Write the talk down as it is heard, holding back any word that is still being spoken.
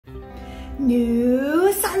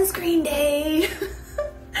New sunscreen day.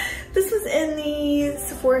 This was in the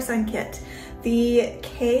Sephora Sun Kit. The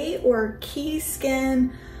CAY or Key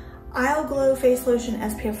Skin Isle Glow Face Lotion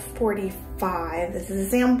SPF45. This is a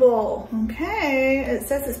sample. Okay, it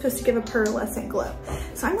says it's supposed to give a pearlescent glow.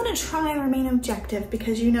 So I'm gonna try and remain objective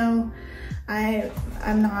because you know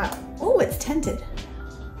I'm not, oh, it's tinted.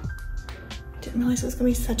 Didn't realize it was gonna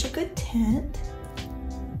be such a good tint.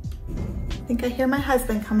 I think I hear my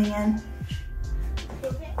husband coming in.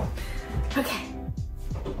 Okay.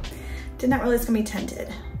 Did not realize it's gonna be tinted.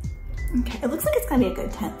 Okay, it looks like it's gonna be a good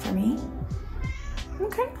tint for me.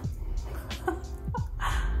 Okay.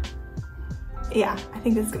 Yeah, I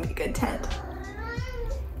think this is gonna be a good tint.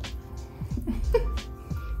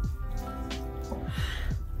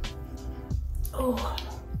 Oh,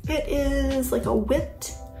 it is like a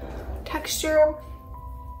whipped texture.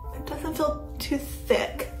 It doesn't feel too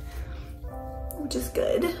thick, which is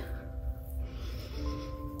good.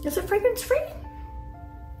 Is it fragrance free?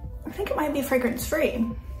 I think it might be fragrance free.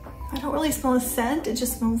 I don't really smell a scent. It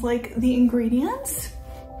just smells like the ingredients.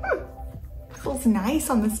 It feels nice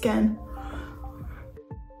on the skin.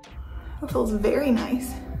 It feels very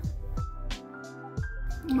nice.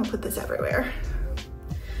 I'm gonna put this everywhere.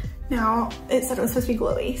 Now, it said it was supposed to be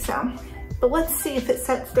glowy, so, but let's see if it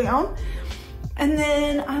sets down. And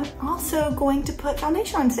then I'm also going to put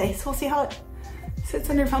foundation on today, so we'll see how it sits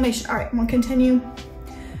under foundation. All right, I'm gonna continue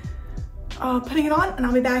putting it on, and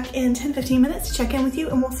I'll be back in 10-15 minutes to check in with you,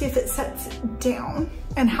 and we'll see if it sets down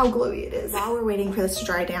and how glowy it is. While we're waiting for this to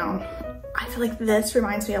dry down, I feel like this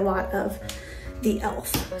reminds me a lot of the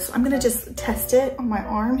e.l.f. So I'm gonna just test it on my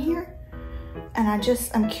arm here, and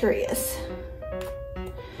I'm curious.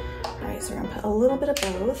 All right, so we're gonna put a little bit of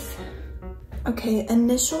both. Okay,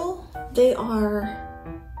 initial, they are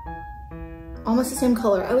almost the same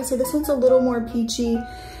color. I would say this one's a little more peachy,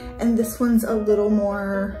 and this one's a little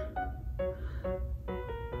more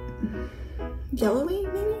yellowy,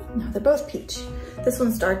 maybe? No, they're both peach. This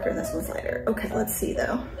one's darker and this one's lighter. Okay, let's see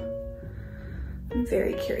though. I'm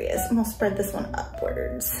very curious. I'm gonna spread this one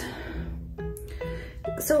upwards.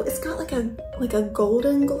 So it's got like a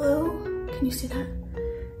golden glow. Can you see that?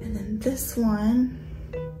 And then this one,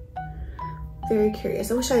 very curious.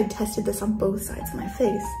 I wish I had tested this on both sides of my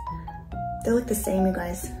face. They look the same, you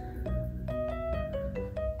guys.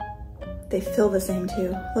 They feel the same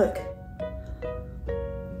too. Look.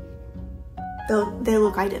 They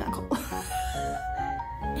look identical.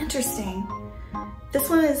 Interesting. This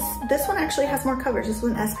one actually has more coverage. This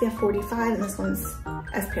one SPF45 and this one's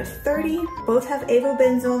SPF30. Both have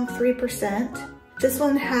avobenzone 3%. This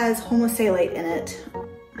one has homosalate in it,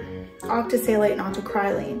 octisalate and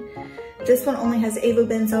octocrylene. This one only has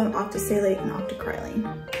avobenzone, octisalate, and octocrylene.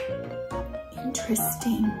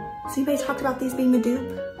 Interesting. So anybody talked about these being a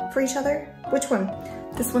dupe for each other? Which one?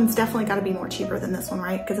 This one's definitely gotta be more cheaper than this one,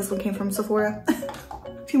 right? Because this one came from Sephora.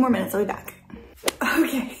 A few more minutes, I'll be back.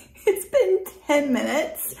 Okay, it's been 10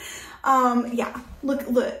 minutes. Yeah, look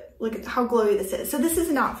at how glowy this is. So this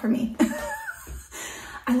is not for me.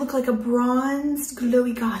 I look like a bronzed,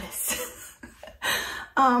 glowy goddess.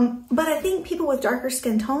 But I think people with darker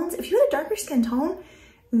skin tones, if you had a darker skin tone,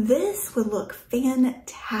 this would look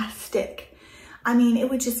fantastic. I mean, it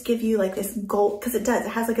would just give you like this gold, because it does. It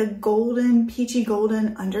has like a golden, peachy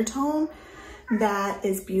golden undertone that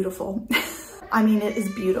is beautiful. I mean, it is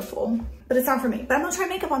beautiful, but it's not for me. But I'm gonna try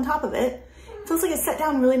makeup on top of it. It feels like it's set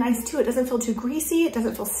down really nice too. It doesn't feel too greasy. It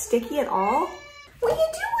doesn't feel sticky at all. What are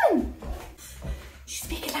you doing? She's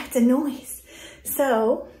making lots of noise.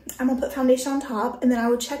 So I'm gonna put foundation on top, and then I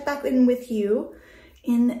will check back in with you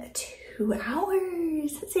in 2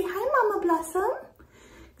 hours. Say hi, Mama Blossom.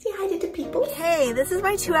 Say hi to the people. Okay, this is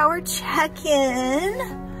my 2-hour check-in.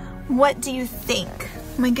 What do you think?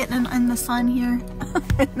 Am I getting in the sun here?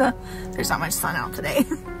 There's not much sun out today.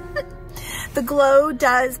 The glow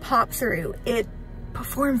does pop through. It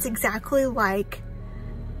performs exactly like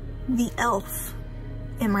the e.l.f.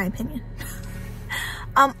 in my opinion.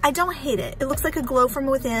 I don't hate it. It looks like a glow from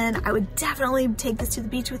within. I would definitely take this to the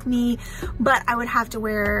beach with me, but I would have to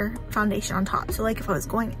wear foundation on top. So like if I was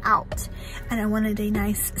going out and I wanted a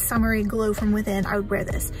nice summery glow from within, I would wear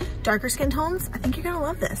this. Darker skin tones, I think you're gonna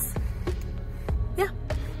love this. Yeah.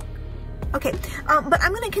 Okay, but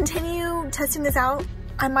I'm gonna continue testing this out.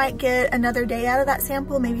 I might get another day out of that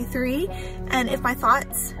sample, maybe 3. And if my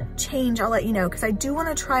thoughts change, I'll let you know, because I do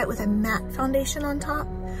wanna try it with a matte foundation on top.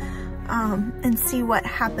 And see what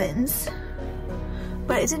happens.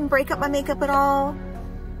 But it didn't break up my makeup at all.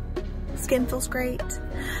 Skin feels great.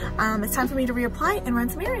 It's time for me to reapply and run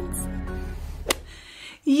some errands.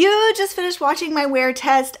 You just finished watching my wear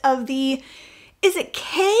test of the Is it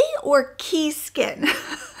CAY or CAY Skin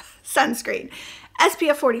sunscreen?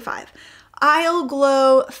 SPF45. Isle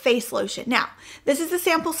Glow Face Lotion. Now, this is the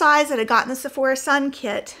sample size that I got in the Sephora Sun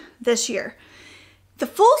Kit this year. The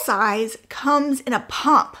full size comes in a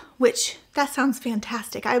pump, which that sounds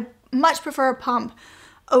fantastic. I much prefer a pump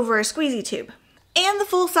over a squeezy tube. And the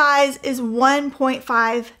full size is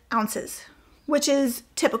 1.5 ounces, which is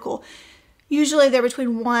typical. Usually they're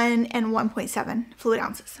between 1 and 1.7 fluid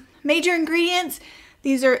ounces. Major ingredients,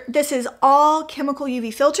 this is all chemical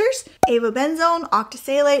UV filters, avobenzone,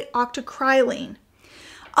 octisalate, octocrylene.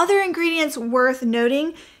 Other ingredients worth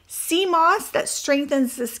noting, sea moss that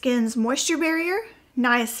strengthens the skin's moisture barrier,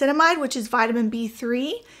 niacinamide, which is vitamin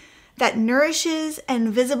B3, that nourishes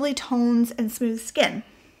and visibly tones and smooths skin.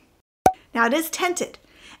 Now it is tinted,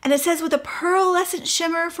 and it says with a pearlescent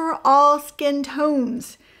shimmer for all skin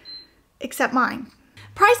tones, except mine.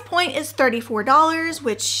 Price point is $34,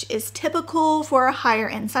 which is typical for a higher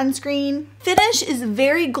end sunscreen. Finish is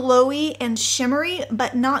very glowy and shimmery,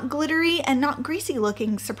 but not glittery and not greasy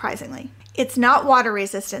looking, surprisingly. It's not water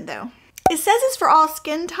resistant though. It says it's for all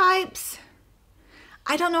skin types.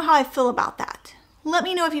 I don't know how I feel about that. Let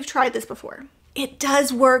me know if you've tried this before. It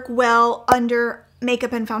does work well under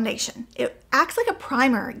makeup and foundation. It acts like a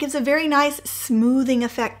primer. It gives a very nice smoothing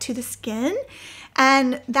effect to the skin.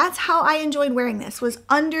 And that's how I enjoyed wearing this, was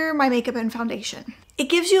under my makeup and foundation. It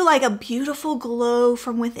gives you like a beautiful glow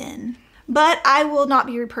from within. But I will not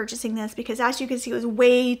be repurchasing this because, as you can see, it was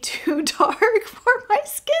way too dark for my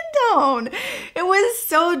skin tone. It was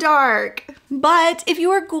so dark. But if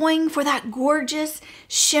you are going for that gorgeous,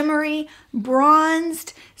 shimmery,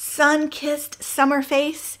 bronzed, sun-kissed summer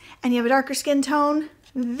face and you have a darker skin tone,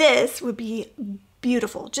 this would be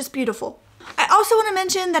beautiful, just beautiful. I also want to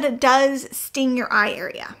mention that it does sting your eye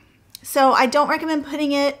area. So I don't recommend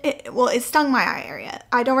putting it stung my eye area.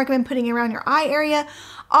 I don't recommend putting it around your eye area.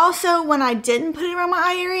 Also, when I didn't put it around my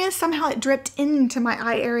eye area, somehow it dripped into my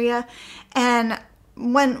eye area. And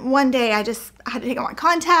one day I had to take out my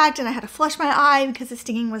contact and I had to flush my eye because the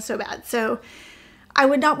stinging was so bad. So I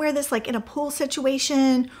would not wear this like in a pool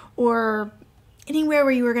situation or anywhere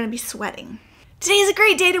where you were going to be sweating. Today is a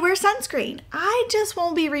great day to wear sunscreen. I just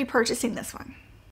won't be repurchasing this one.